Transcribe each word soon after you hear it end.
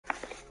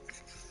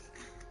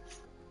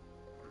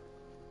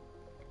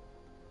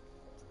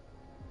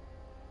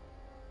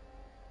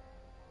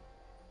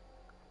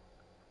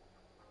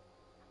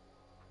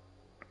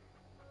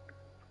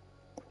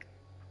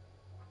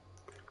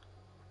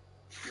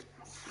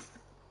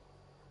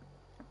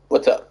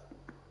What's up?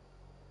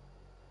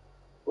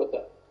 What's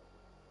up?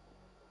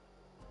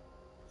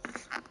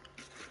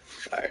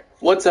 Alright,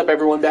 what's up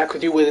everyone, back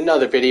with you with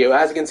another video.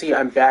 As you can see,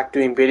 I'm back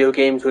doing video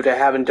games, which I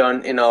haven't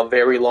done in a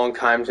very long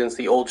time since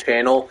the old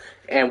channel.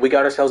 And we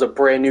got ourselves a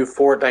brand new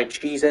Fortnite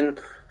season,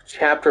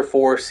 Chapter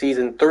 4,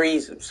 Season 3.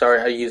 Sorry,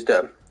 I used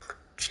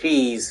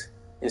cheese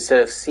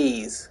instead of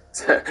C's.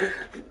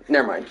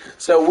 Never mind.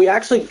 So we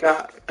actually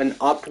got an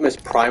Optimus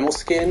Primal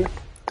skin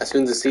as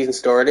soon as the season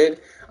started.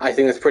 I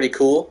think that's pretty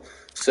cool.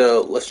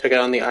 So let's check it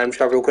out on the item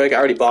shop real quick. I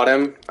already bought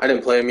him. I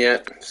didn't play him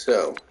yet.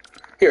 So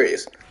here he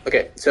is.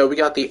 Okay, so we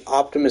got the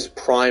Optimus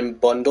Prime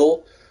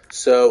bundle.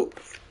 So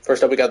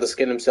first up we got the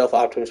skin himself,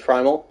 Optimus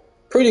Primal.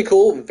 Pretty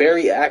cool,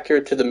 very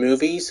accurate to the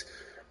movies.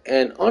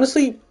 And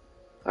honestly,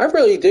 I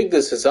really dig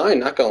this design,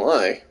 not gonna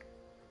lie.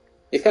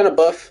 He's kind of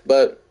buff,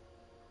 but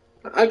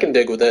I can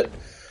dig with it.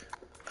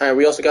 Alright,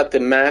 we also got the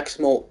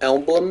Maximal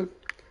emblem.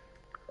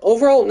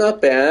 Overall,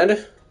 not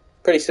bad.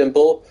 Pretty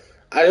simple.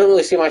 I don't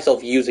really see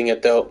myself using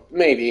it though.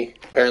 Maybe,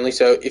 apparently.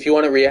 So if you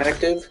want it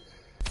reactive,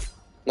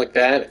 like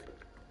that,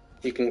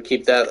 you can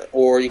keep that,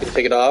 or you can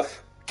take it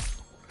off.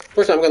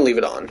 First, I'm going to leave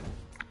it on.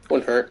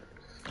 Wouldn't hurt.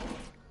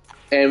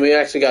 And we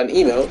actually got an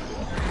emote.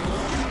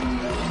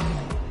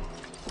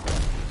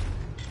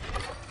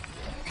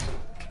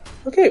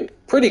 Okay,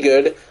 pretty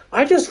good.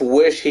 I just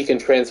wish he can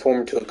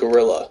transform into a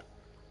gorilla.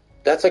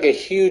 That's like a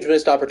huge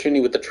missed opportunity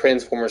with the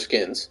Transformer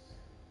skins.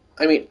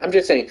 I mean, I'm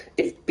just saying,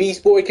 if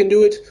Beast Boy can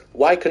do it,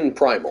 why couldn't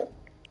Primal?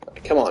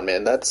 Come on,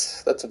 man,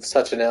 that's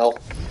such an L.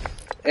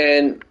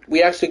 And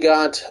we actually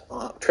got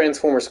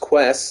Transformers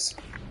quests,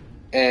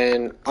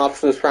 and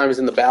Optimus Prime is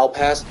in the Battle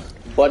Pass,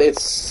 but it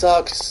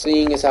sucks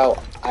seeing as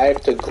how I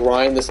have to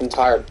grind this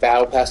entire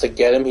Battle Pass to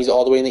get him. He's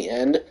all the way in the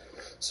end.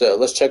 So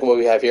let's check what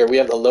we have here. We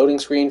have the loading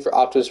screen for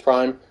Optimus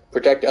Prime,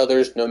 protect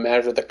others no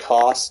matter the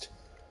cost.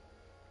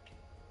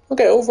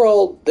 Okay,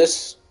 overall,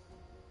 this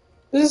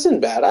isn't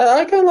bad.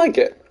 I kind of like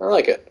it. I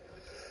like it.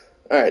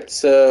 Alright,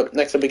 so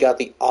next up we got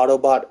the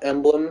Autobot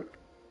emblem.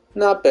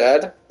 Not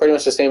bad. Pretty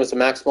much the same as the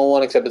Maximal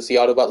one, except it's the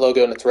Autobot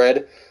logo and it's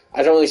red.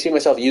 I don't really see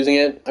myself using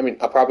it. I mean,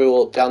 I probably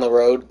will down the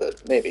road,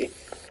 but maybe.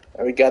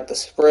 Alright, we got the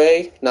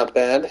spray. Not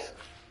bad.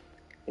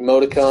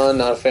 Emoticon,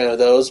 not a fan of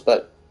those,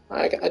 but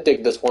I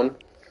dig this one.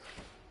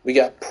 We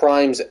got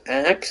Prime's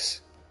axe.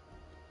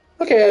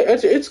 Okay,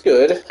 it's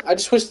good. I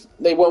just wish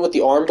they went with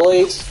the arm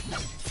blades.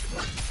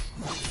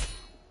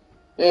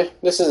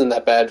 This isn't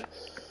that bad.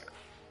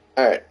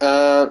 Alright,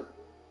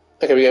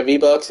 okay, we got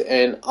V-Bucks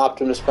and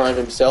Optimus Prime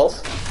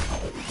himself.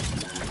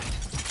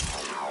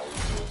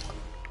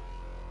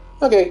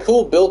 Okay,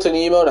 cool built-in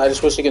emote. I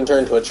just wish he can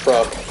turn into a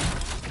truck.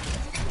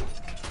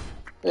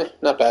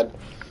 Not bad.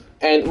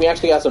 And we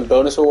actually got some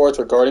bonus rewards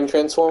regarding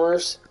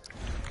Transformers.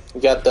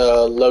 We got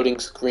the loading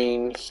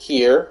screen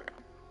here.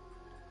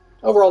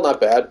 Overall, not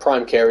bad.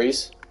 Prime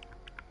carries.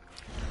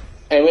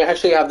 And we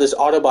actually have this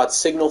Autobot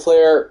signal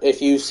flare.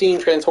 If you've seen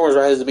Transformers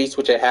Rise of the Beast,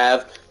 which I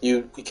have,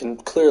 you can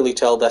clearly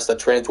tell that's the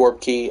transwarp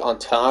key on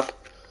top.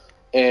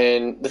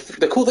 And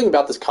the cool thing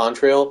about this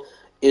contrail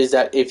is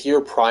that if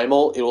you're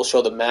Primal, it will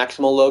show the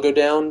Maximal logo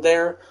down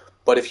there.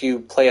 But if you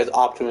play as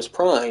Optimus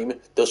Prime,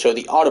 they'll show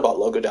the Autobot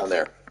logo down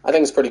there. I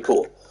think it's pretty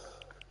cool.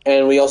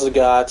 And we also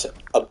got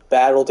a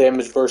battle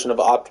damaged version of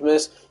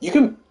Optimus. You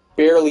can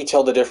barely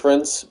tell the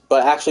difference,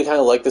 but I actually kind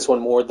of like this one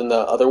more than the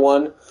other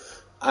one.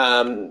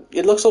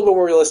 It looks a little bit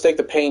more realistic.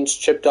 The paint's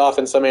chipped off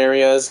in some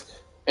areas,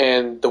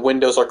 and the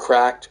windows are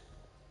cracked.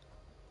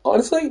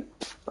 Honestly,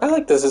 I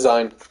like this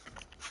design.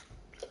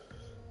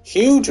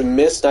 Huge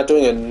miss not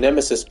doing a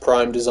Nemesis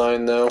Prime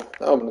design, though.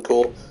 That would have been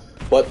cool.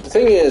 But the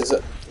thing is,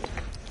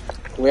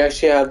 we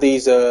actually have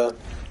these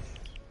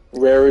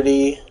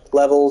rarity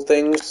level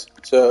things.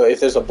 So if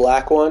there's a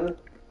black one,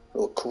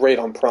 it'll look great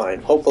on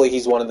Prime. Hopefully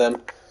he's one of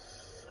them.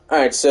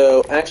 Alright,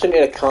 so I actually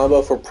made a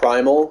combo for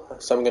Primal,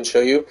 so I'm going to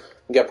show you.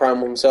 We got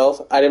Primal himself.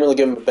 I didn't really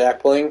give him a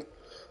back bling.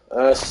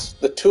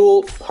 The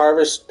tool,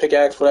 harvest,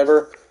 pickaxe,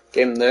 whatever,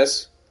 gave him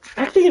this.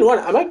 Actually, you know what?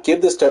 I might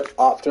give this to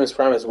Optimus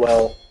Prime as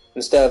well,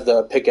 instead of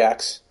the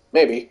pickaxe.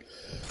 Maybe.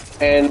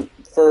 And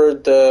for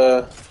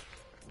the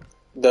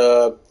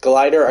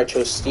glider, I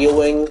chose Steel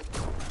Wing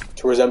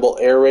to resemble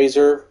Air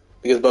Razor,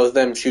 because both of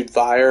them shoot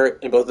fire,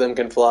 and both of them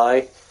can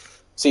fly.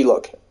 See,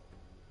 look.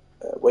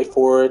 Wait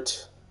for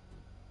it.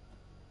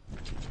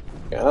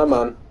 Come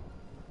on.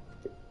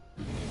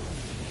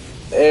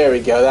 There we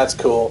go, that's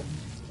cool.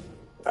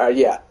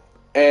 Yeah.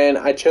 And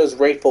I chose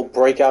Grateful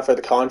Breakout for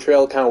the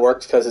contrail. It kind of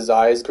works because his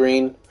eye is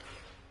green.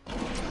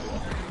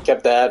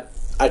 Kept that.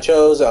 I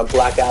chose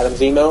Black Adam's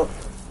emote.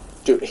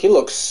 Dude, he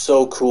looks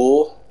so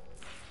cool.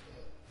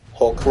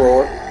 Hulk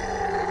roar.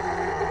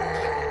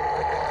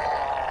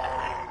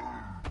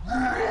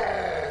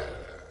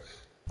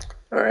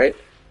 Alright.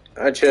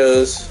 I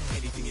chose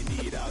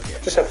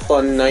just a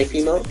fun knife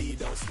emote.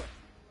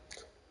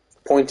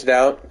 Pointed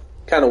out.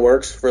 Kind of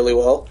works really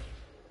well.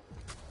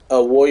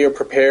 A Warrior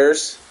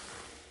Prepares.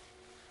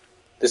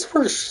 This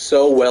works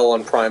so well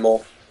on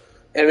Primal.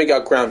 And we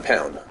got Ground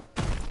Pound.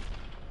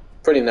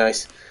 Pretty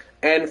nice.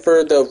 And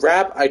for the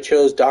wrap, I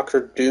chose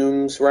Doctor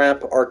Doom's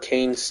wrap,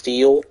 Arcane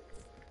Steel.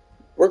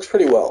 Works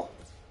pretty well.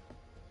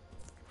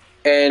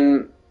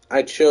 And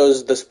I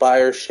chose the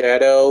Spire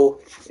Shadow.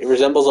 It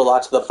resembles a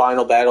lot to the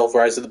final battle of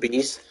Rise of the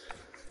Beast.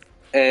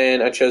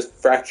 And I chose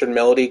Fractured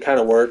Melody, kind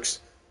of works.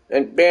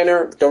 And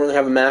Banner, don't really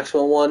have a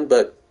maximum one,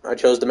 but I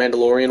chose the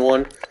Mandalorian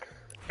one.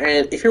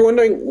 And if you're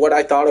wondering what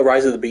I thought of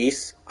Rise of the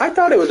Beast, I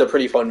thought it was a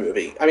pretty fun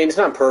movie. I mean, it's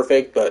not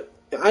perfect, but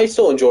I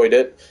still enjoyed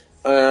it.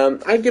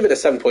 I'd give it a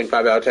 7.5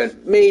 out of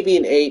 10. Maybe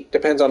an 8,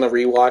 depends on the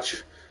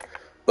rewatch.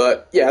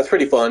 But yeah, it's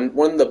pretty fun.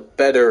 One of the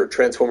better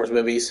Transformers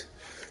movies.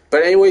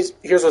 But anyways,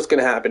 here's what's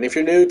going to happen. If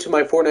you're new to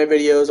my Fortnite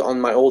videos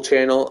on my old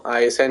channel,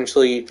 I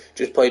essentially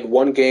just played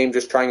one game,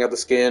 just trying out the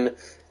skin.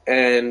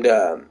 And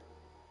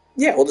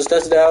yeah, we'll just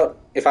test it out.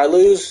 If I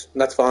lose,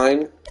 that's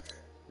fine.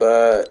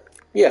 But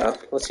yeah,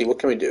 let's see, what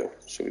can we do?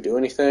 Should we do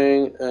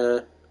anything?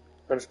 I'm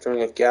just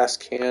throwing a gas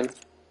can.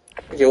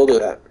 Okay, we'll do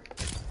that.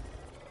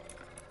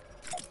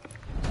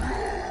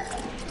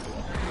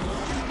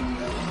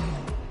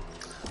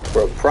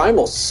 Bro,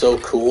 Primal's so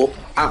cool.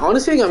 I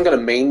honestly think I'm gonna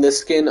main this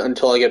skin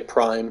until I get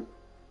Prime.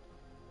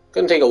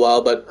 Gonna take a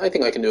while, but I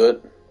think I can do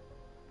it.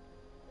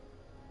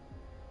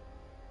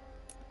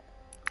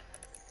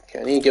 Okay,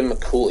 I need to give him a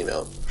cool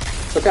emote.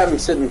 Let's have him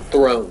sit in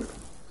throne.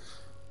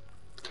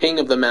 King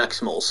of the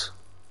Maximals.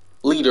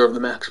 Leader of the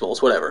Maximals,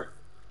 whatever.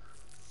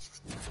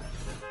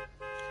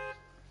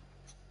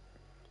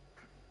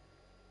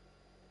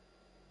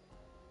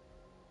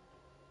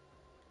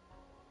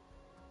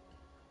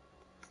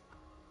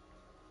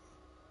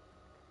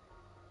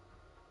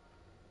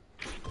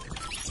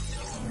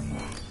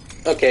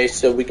 Okay,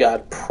 so we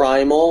got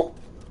Primal.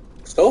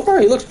 So far,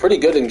 he looks pretty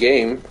good in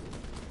game.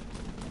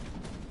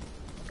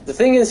 The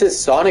thing is, his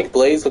Sonic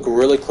blades look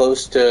really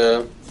close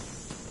to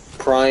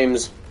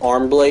Prime's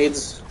arm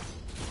blades.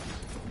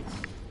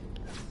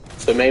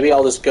 So maybe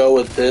I'll just go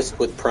with this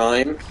with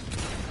Prime.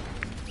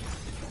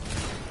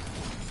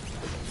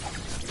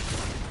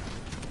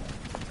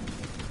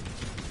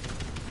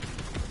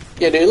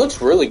 Yeah, dude, it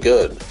looks really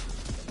good.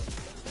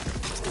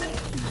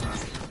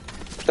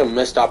 It's a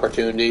missed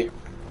opportunity.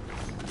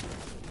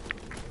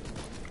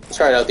 Let's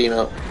try it out, the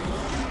emote.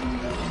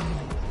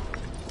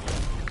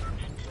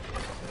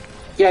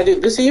 Yeah,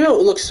 dude, this emote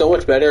would look so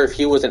much better if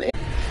he was an...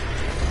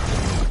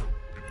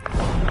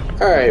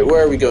 Alright,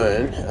 where are we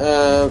going?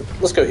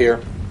 Let's go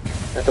here.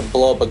 I have to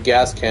blow up a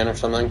gas can or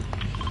something.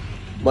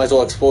 Might as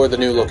well explore the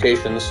new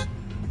locations.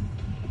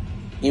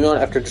 Emote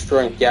after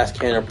destroying gas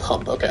can or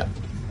pump. Okay.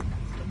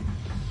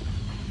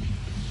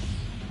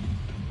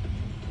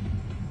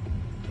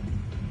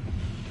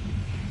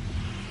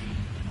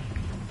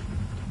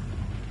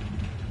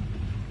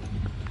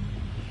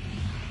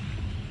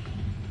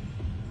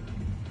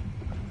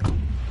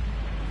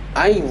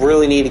 I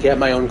really need to get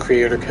my own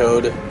creator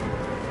code.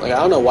 Like, I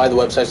don't know why the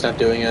website's not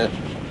doing it.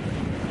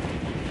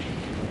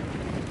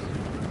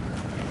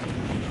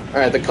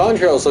 Alright, the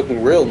contrail's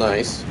looking real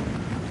nice.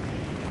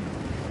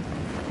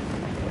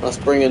 Let's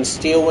bring in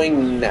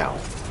Steelwing now.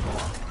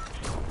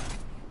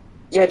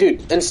 Yeah,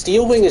 dude, and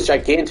Steelwing is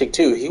gigantic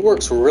too. He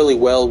works really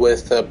well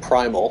with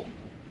Primal.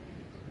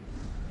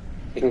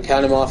 You can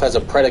count him off as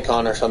a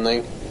Predacon or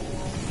something.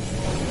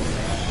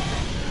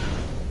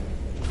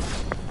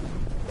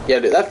 Yeah,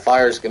 dude, that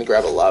fire is going to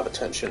grab a lot of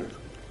attention.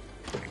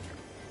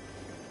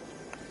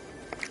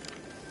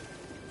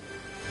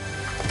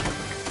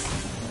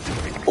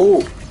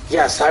 Oh,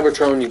 yeah,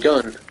 Cybertron, your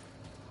gun.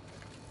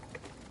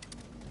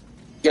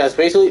 Yeah, it's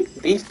basically,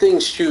 these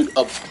things shoot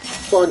a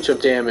bunch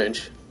of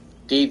damage.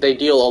 They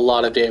deal a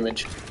lot of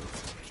damage.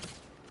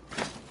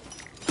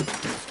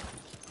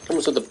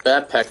 Comes with a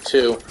backpack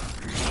too.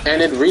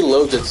 And it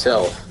reloads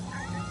itself.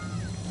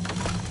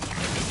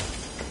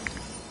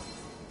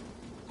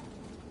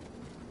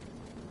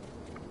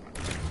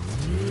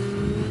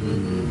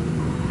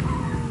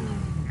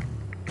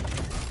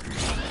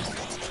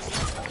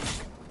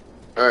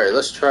 Alright,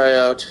 let's try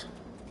out...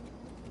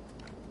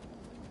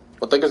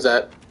 What the heck is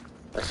that?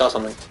 I saw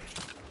something.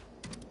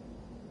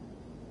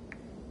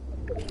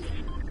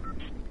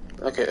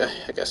 Okay,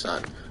 I guess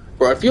not.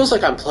 Bro, it feels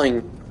like I'm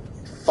playing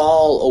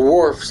Fall, a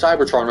War of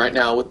Cybertron right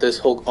now with this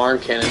whole arm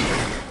cannon.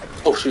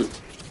 Oh, shoot.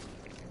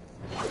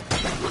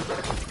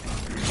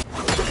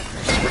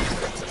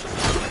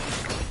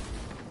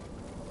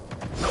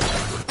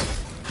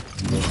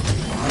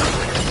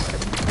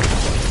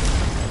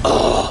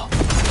 Oh!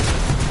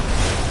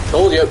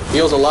 Told you,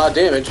 deals a lot of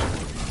damage.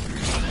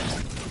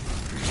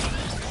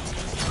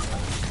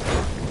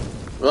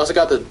 We also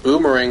got this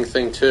boomerang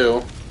thing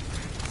too.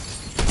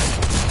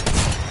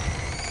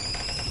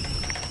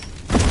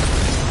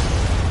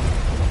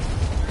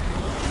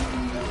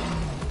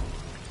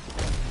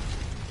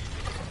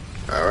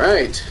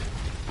 Alright.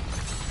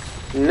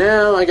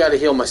 Now I gotta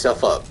heal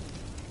myself up.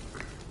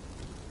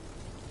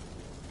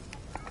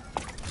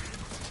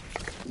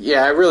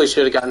 Yeah, I really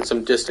should have gotten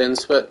some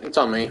distance, but it's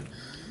on me.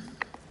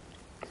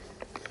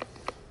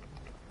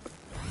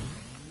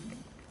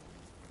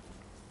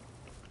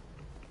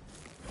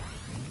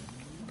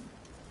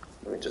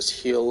 Let me just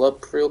heal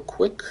up real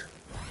quick.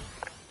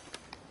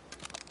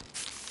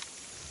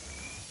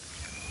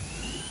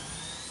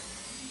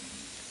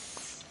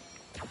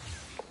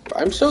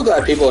 I'm so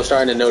glad people are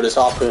starting to notice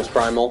Optimus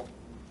Primal.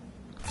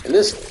 And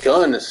this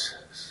gun is...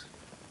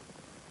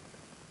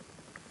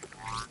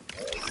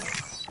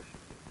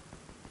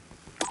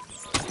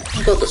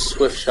 I'll go with the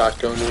Swift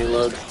Shotgun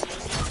reload.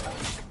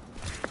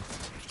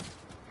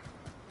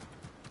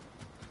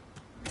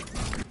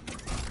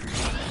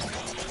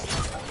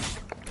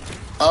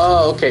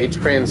 Oh, okay, it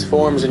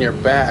transforms in your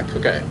back.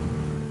 Okay.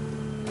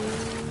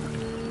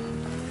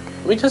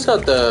 Let me test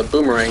out the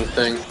boomerang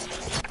thing.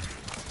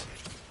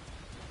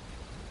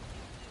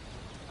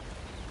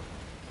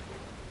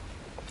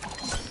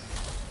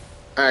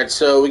 Alright,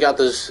 so we got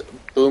this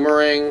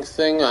boomerang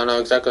thing. I don't know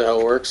exactly how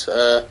it works.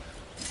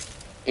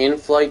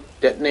 In-flight,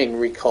 detonate, and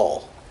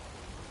recall.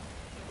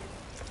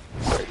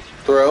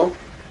 Throw.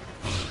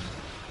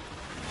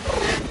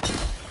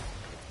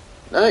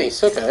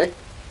 Nice, okay.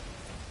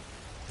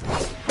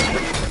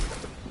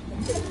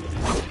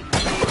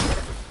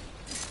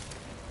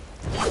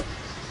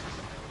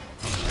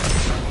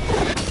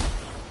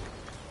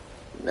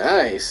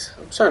 Nice.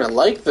 I'm starting to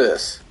like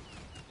this.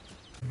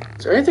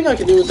 Is there anything I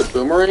can do with the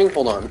boomerang?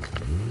 Hold on.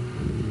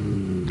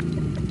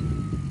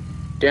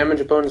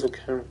 Damage opponents will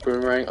counter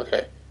boomerang.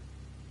 Okay.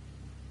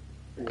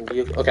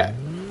 Okay.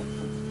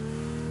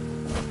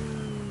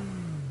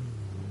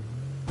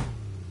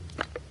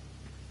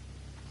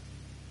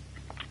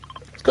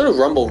 Let's go to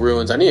Rumble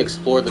Ruins. I need to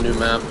explore the new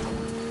map.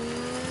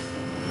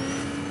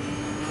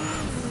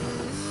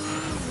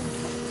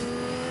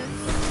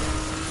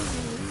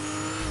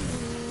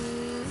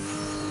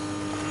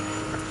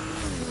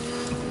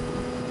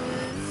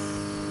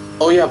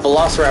 Oh yeah,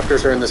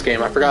 Velociraptors are in this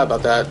game. I forgot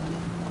about that.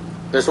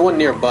 There's one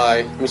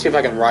nearby. Let me see if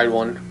I can ride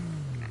one.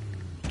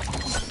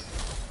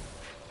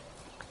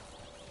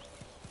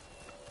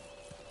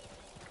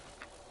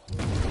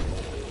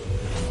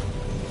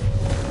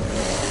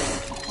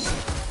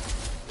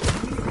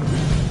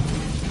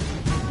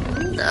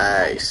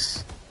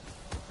 Nice.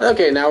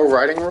 Okay, now we're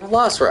riding a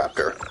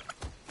Velociraptor.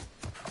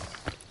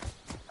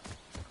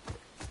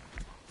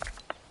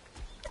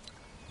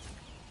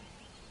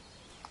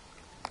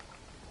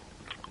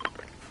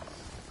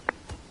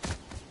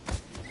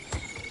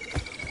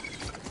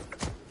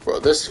 Bro,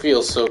 this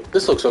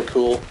looks so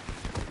cool.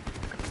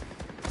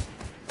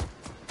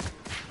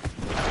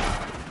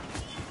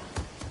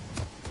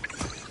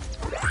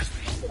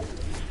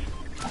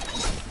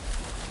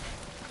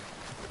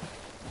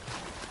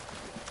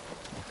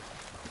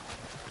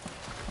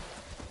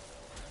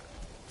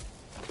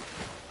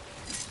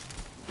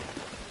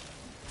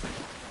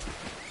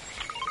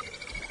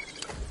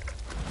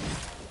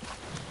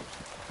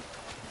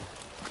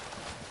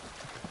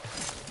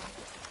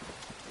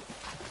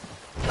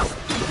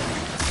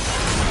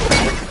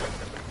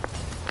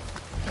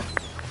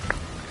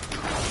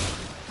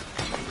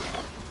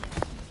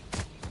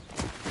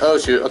 Oh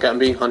shoot, okay, I'm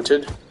being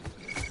hunted.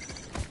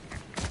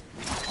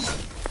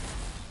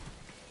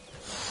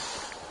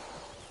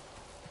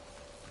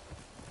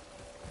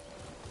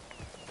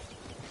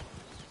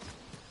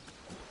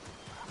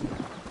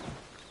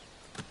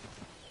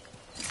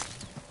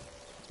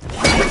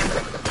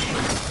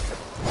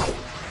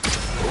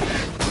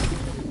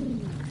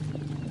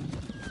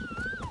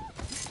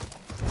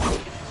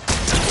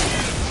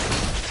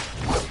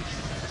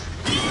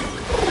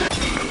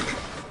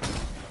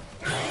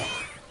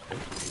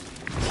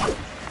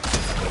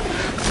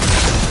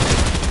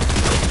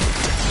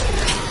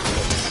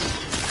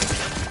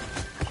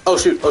 Oh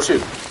shoot, oh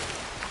shoot.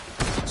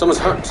 Someone's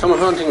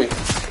hunting me.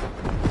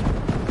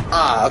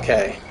 Ah,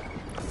 okay.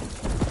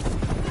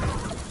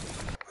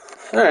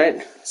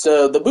 Alright,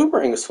 so the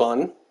boomerang is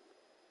fun.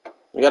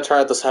 We gotta try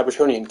out the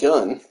Cybertronian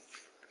gun.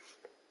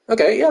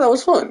 Okay, yeah, that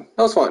was fun.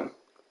 That was fun.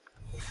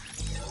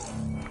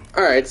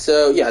 Alright,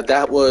 so yeah,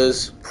 that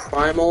was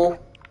Primal.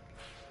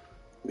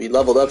 We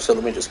leveled up, so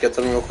let me just get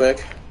them real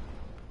quick.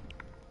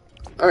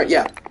 Alright,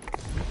 yeah.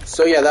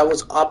 So yeah, that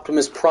was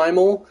Optimus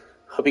Primal.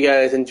 Hope you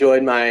guys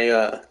enjoyed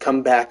my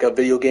comeback of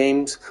video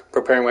games,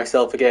 preparing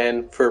myself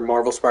again for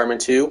Marvel Spider-Man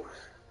 2.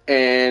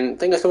 And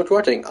thank you guys so much for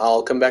watching.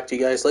 I'll come back to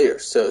you guys later.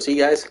 So see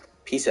you guys.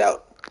 Peace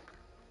out.